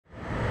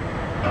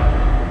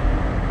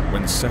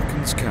when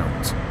seconds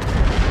count.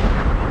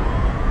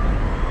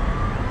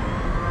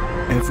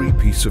 Every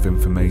piece of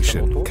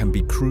information can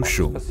be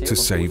crucial to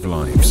save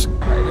lives.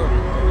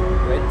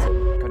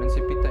 Können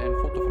Sie bitte ein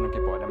Foto von dem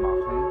Gebäude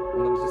machen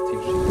und an dieses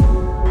Team schicken?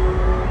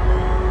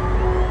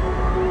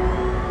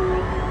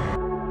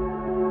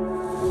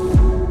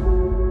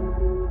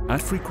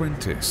 At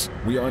Frequentis,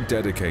 we are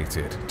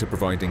dedicated to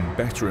providing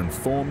better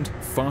informed,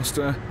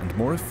 faster and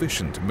more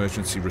efficient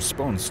emergency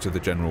response to the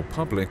general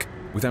public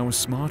with our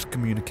smart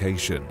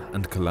communication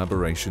and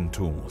collaboration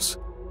tools.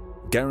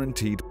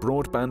 Guaranteed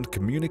broadband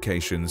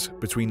communications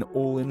between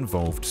all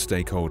involved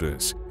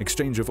stakeholders,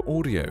 exchange of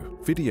audio,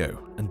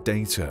 video and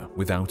data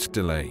without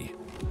delay.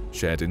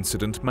 Shared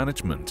incident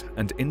management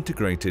and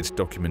integrated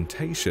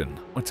documentation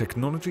are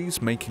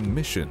technologies making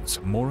missions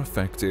more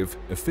effective,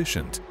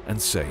 efficient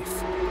and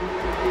safe.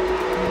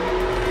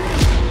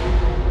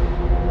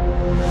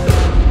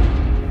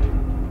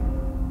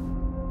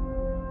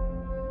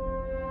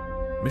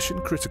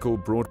 Mission-critical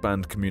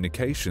broadband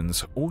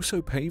communications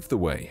also pave the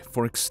way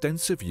for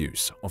extensive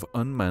use of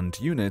unmanned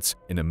units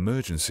in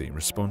emergency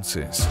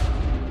responses.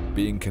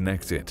 Being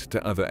connected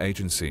to other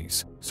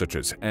agencies, such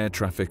as air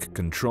traffic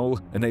control,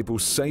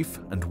 enables safe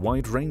and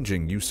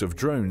wide-ranging use of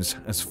drones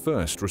as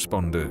first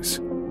responders.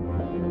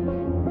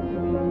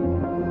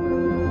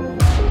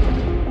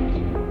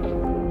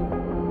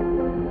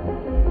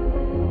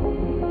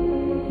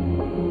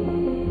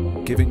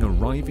 Giving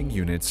arriving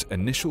units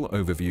initial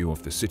overview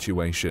of the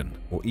situation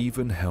or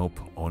even help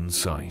on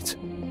site.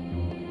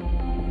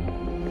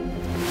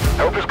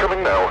 Help is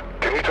coming now.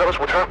 Can you tell us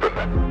what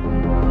happened?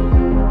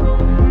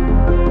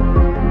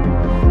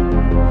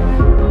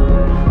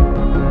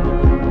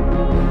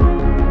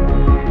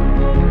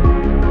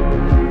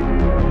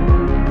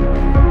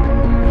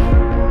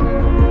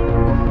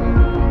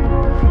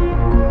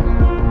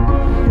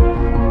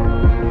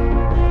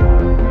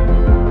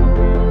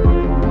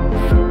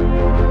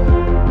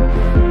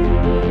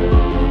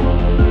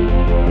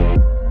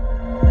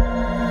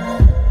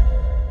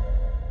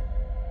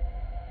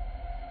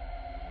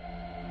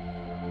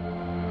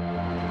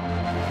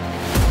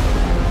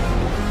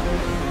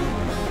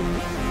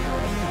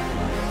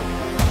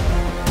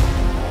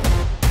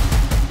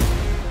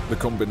 The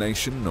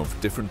combination of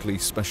differently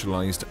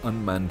specialized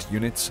unmanned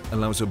units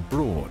allows a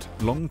broad,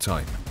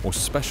 long-time or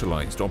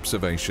specialized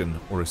observation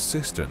or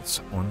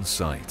assistance on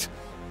site.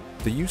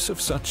 The use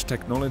of such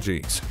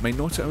technologies may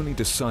not only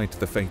decide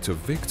the fate of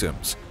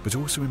victims, but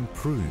also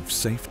improve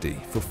safety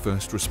for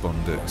first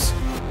responders.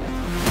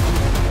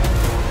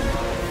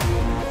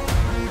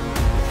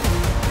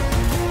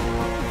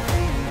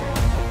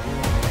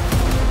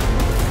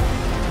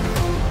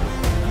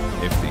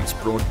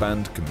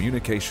 Broadband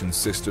communication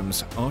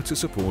systems are to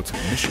support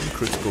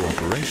mission-critical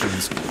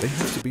operations, they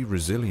have to be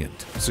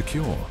resilient,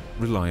 secure,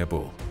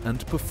 reliable,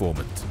 and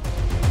performant.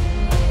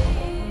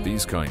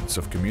 These kinds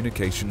of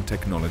communication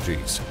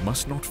technologies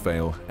must not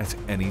fail at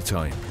any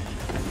time.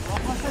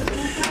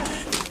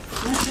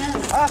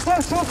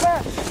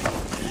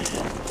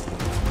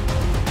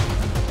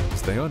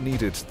 As they are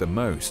needed the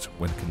most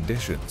when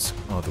conditions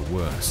are the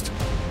worst.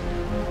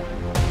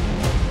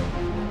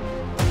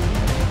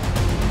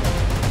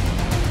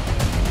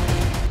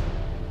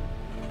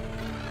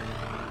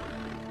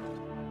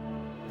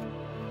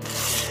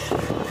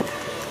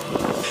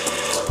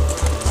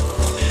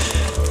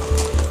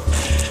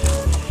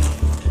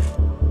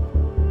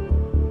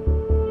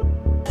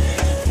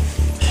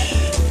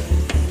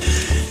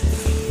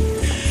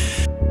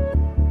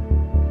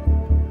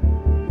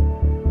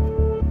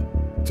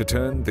 To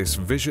turn this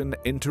vision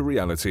into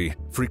reality,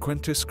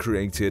 Frequentis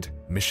created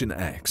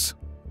MissionX.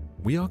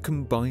 We are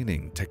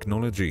combining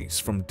technologies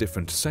from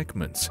different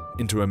segments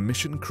into a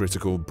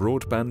mission-critical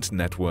broadband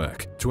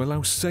network to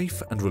allow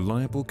safe and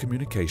reliable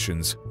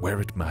communications where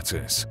it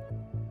matters.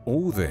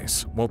 All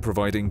this while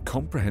providing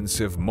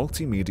comprehensive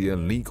multimedia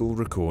legal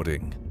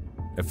recording.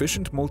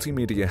 Efficient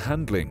multimedia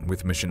handling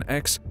with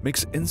MissionX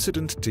makes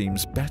incident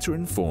teams better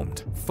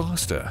informed,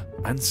 faster,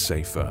 and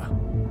safer.